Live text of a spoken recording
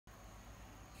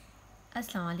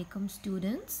Assalamu alaikum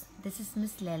students, this is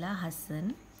Miss Leila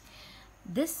Hassan.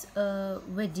 This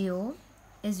video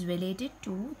is related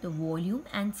to the volume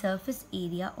and surface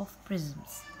area of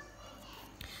prisms.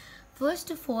 First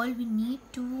of all, we need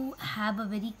to have a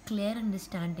very clear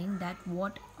understanding that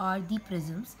what are the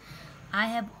prisms. I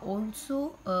have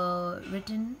also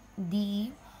written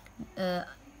the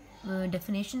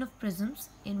definition of prisms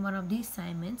in one of the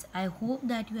assignments. I hope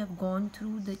that you have gone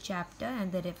through the chapter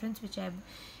and the reference which I have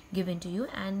given to you,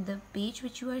 and the page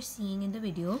which you are seeing in the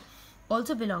video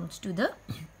also belongs to the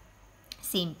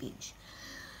same page.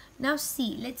 Now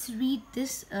see, let's read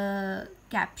this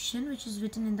caption which is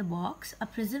written in the box. A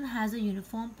prism has a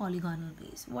uniform polygonal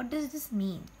base. What does this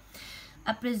mean?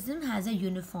 A prism has a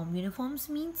uniform. Uniforms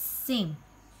means same.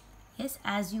 Yes,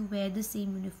 as you wear the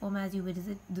same uniform as you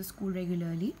visit the school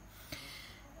regularly.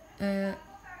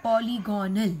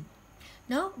 Polygonal.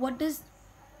 Now what does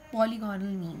polygonal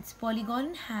means?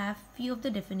 Polygon have few of the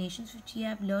definitions which we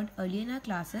have learned earlier in our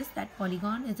classes, that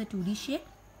polygon is a 2D shape.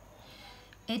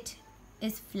 It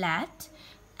is flat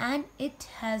and it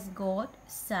has got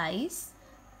size.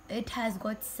 It has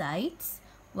got sides,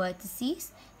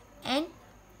 vertices and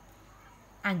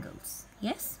angles.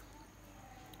 Yes.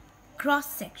 Cross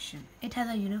section. It has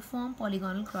a uniform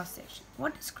polygonal cross section.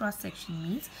 What does cross section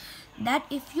means? That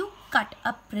if you cut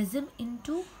a prism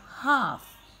into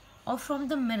half or from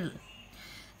the middle,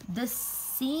 the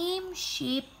same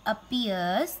shape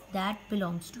appears that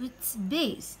belongs to its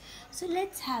base. So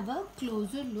let's have a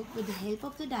closer look with the help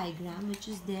of the diagram which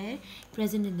is there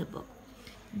present in the book.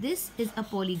 This is a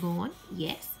polygon,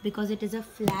 yes, because it is a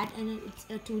flat and it's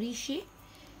a 2D shape,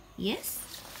 yes.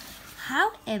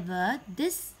 However,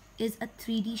 this is a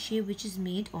 3D shape which is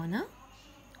made on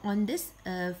this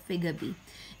figure B.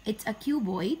 It's a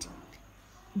cuboid.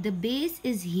 The base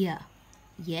is here,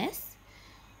 yes,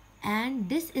 and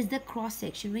this is the cross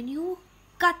section. When you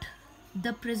cut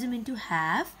the prism into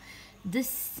half, the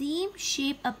same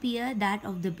shape appear that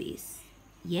of the base,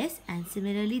 yes, and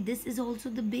similarly this is also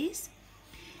the base.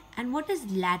 And what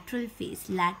is lateral face?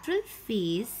 Lateral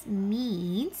face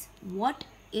means what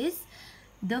is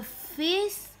the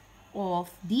face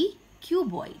of the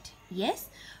cuboid, yes.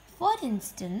 For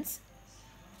instance,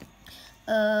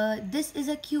 this is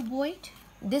a cuboid,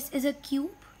 this is a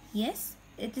cube, yes,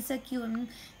 it is a cube,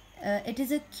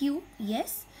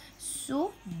 yes.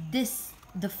 So this,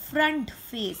 the front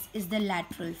face is the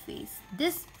lateral face,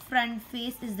 this front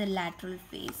face is the lateral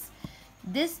face,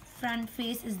 this front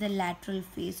face is the lateral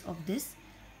face of this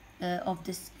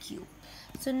cube.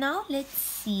 So now let's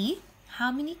see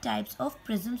how many types of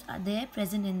prisms are there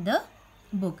present in the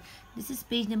book. This is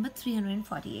page number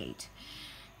 348.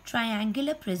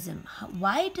 Triangular prism.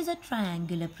 Why it is a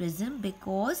triangular prism?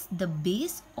 Because the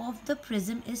base of the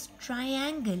prism is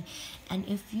triangle, and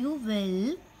if you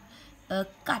will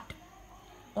cut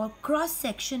or cross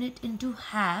section it into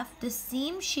half, the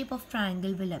same shape of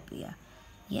triangle will appear.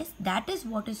 Yes, that is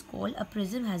what is called a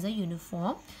prism has a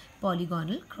uniform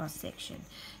polygonal cross section.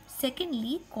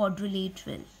 Secondly,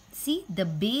 quadrilateral. See, the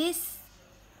base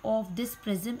of this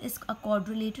prism is a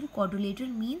quadrilateral. Quadrilateral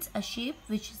means a shape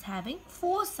which is having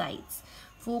 4 sides,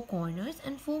 4 corners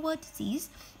and 4 vertices,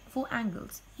 4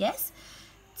 angles. Yes.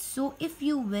 So if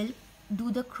you will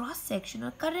do the cross section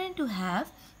or cut it into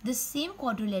half, the same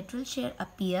quadrilateral shall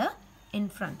appear in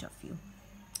front of you.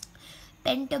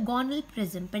 Pentagonal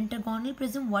prism. Pentagonal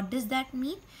prism, what does that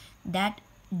mean? That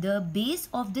the base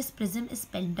of this prism is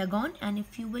pentagon, and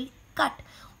if you will cut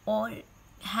or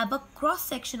have a cross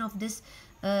section of this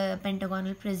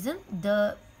pentagonal prism,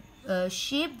 the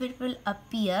shape which will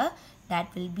appear,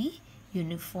 that will be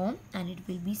uniform and it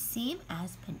will be same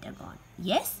as pentagon.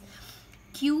 Yes.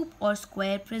 Cube or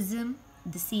square prism,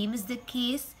 the same is the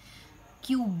case.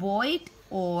 Cuboid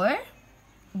or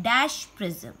dash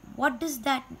prism. What is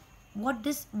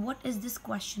this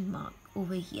question mark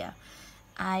over here?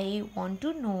 I want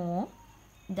to know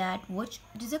that which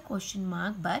it is a question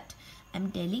mark, but I'm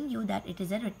telling you that it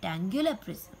is a rectangular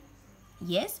prism.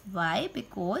 Yes, why?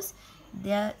 Because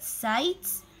the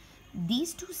sides,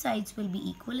 these 2 sides will be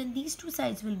equal and these 2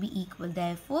 sides will be equal.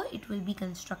 Therefore, it will be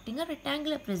constructing a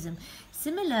rectangular prism.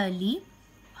 Similarly,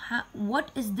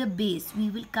 what is the base? We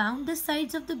will count the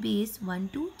sides of the base 1,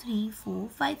 2, 3, 4,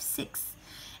 5, 6.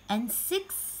 And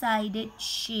 6-sided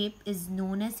shape is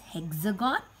known as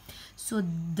hexagon. So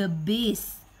the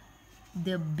base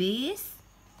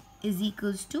is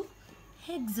equals to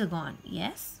hexagon,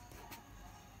 yes,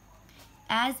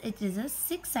 as it is a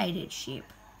 6-sided shape.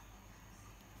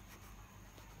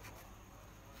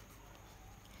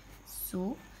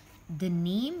 So the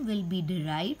name will be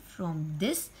derived from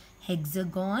this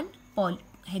hexagon.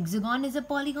 Hexagon is a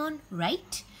polygon,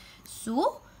 right?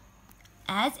 So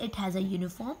as it has a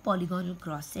uniform polygonal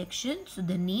cross section, so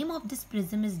the name of this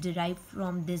prism is derived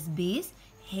from this base,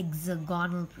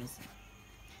 hexagonal prism.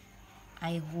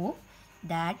 I hope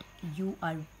that you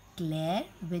are clear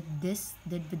with this,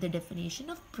 with the definition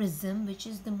of prism, which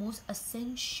is the most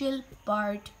essential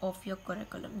part of your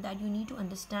curriculum, that you need to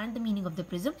understand the meaning of the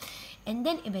prism, and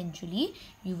then eventually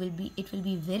it will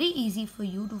be very easy for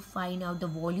you to find out the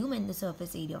volume and the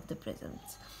surface area of the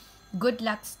prisms. Good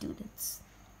luck, students.